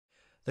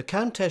The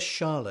Countess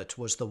Charlotte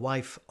was the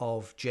wife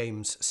of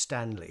James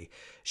Stanley.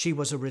 She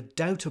was a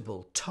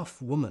redoubtable,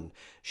 tough woman.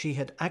 She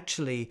had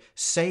actually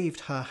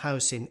saved her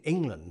house in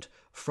England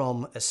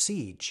from a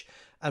siege,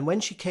 and when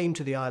she came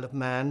to the Isle of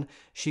Man,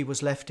 she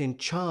was left in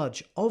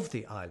charge of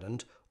the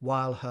island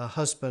while her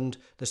husband,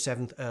 the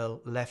 7th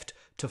Earl, left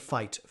to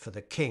fight for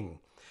the king.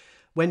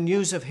 When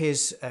news of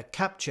his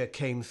capture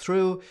came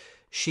through,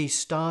 she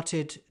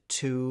started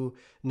to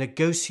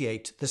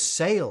negotiate the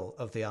sale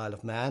of the Isle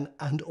of Man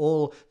and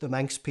all the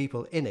Manx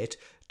people in it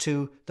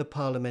to the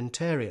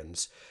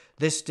parliamentarians.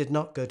 This did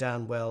not go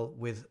down well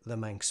with the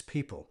Manx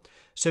people.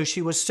 So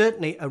she was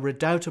certainly a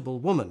redoubtable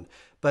woman,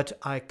 but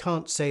I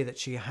can't say that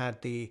she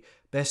had the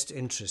best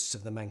interests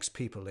of the Manx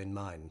people in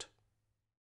mind.